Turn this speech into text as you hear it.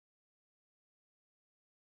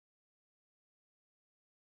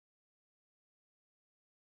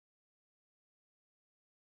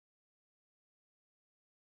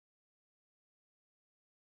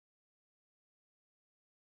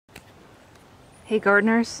Hey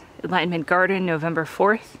gardeners, Enlightenment Garden, November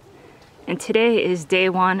 4th, and today is day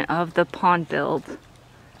one of the pond build.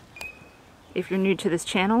 If you're new to this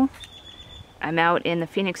channel, I'm out in the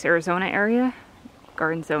Phoenix, Arizona area,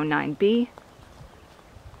 Garden Zone 9B.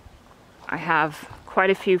 I have quite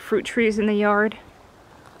a few fruit trees in the yard,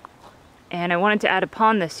 and I wanted to add a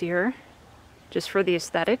pond this year, just for the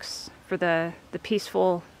aesthetics, for the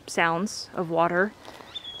peaceful sounds of water.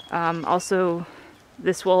 Also,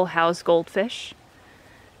 this will house goldfish.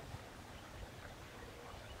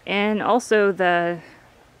 And also the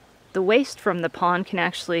waste from the pond can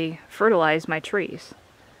actually fertilize my trees.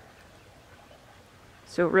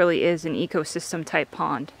 So it really is an ecosystem type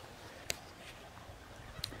pond.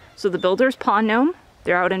 So the builder's Pond Gnome.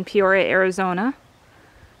 They're out in Peoria, Arizona.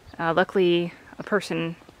 Luckily a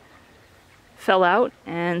person fell out,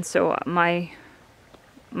 and so my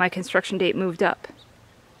construction date moved up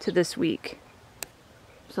to this week.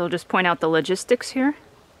 So I'll just point out the logistics here.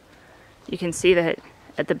 You can see that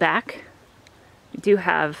at the back we do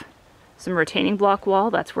have some retaining block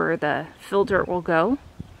wall. That's where the fill dirt will go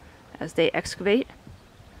as they excavate.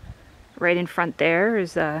 Right in front there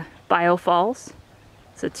is Biofalls.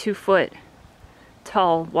 It's a 2-foot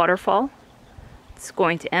tall waterfall. It's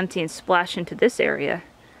going to empty and splash into this area,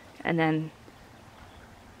 and then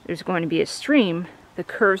there's going to be a stream that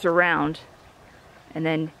curves around and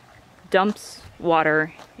then dumps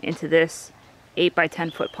water into this 8 by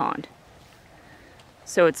 10 foot pond.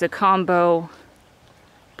 So it's a combo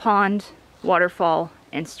pond, waterfall,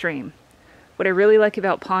 and stream. What I really like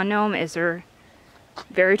about Pond Gnome is they're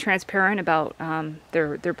very transparent about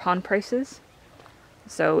their pond prices.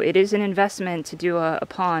 So it is an investment to do a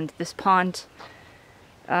pond. This pond,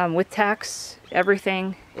 with tax,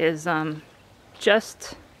 everything is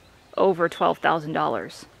just over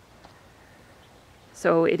 $12,000.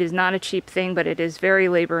 So it is not a cheap thing, but it is very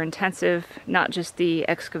labor intensive, not just the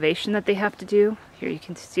excavation that they have to do. Here you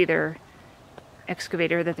can see their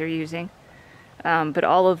excavator that they're using, but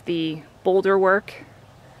all of the boulder work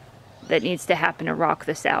that needs to happen to rock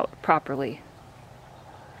this out properly.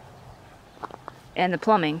 And the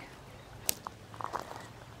plumbing.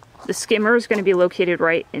 The skimmer is going to be located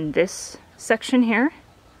right in this section here,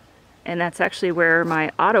 and that's actually where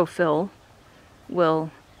my autofill will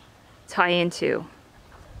tie into.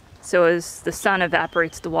 So as the sun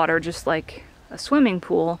evaporates the water, just like a swimming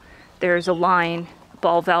pool, there's a line,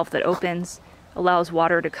 ball valve that opens, allows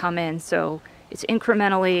water to come in. So it's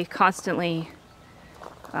incrementally, constantly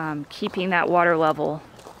keeping that water level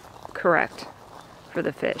correct for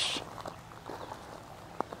the fish.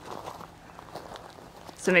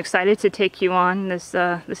 So I'm excited to take you on this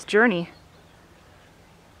journey.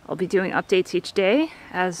 I'll be doing updates each day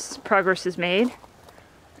as progress is made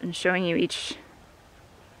and showing you each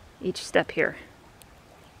step here.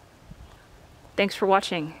 Thanks for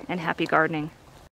watching, and happy gardening.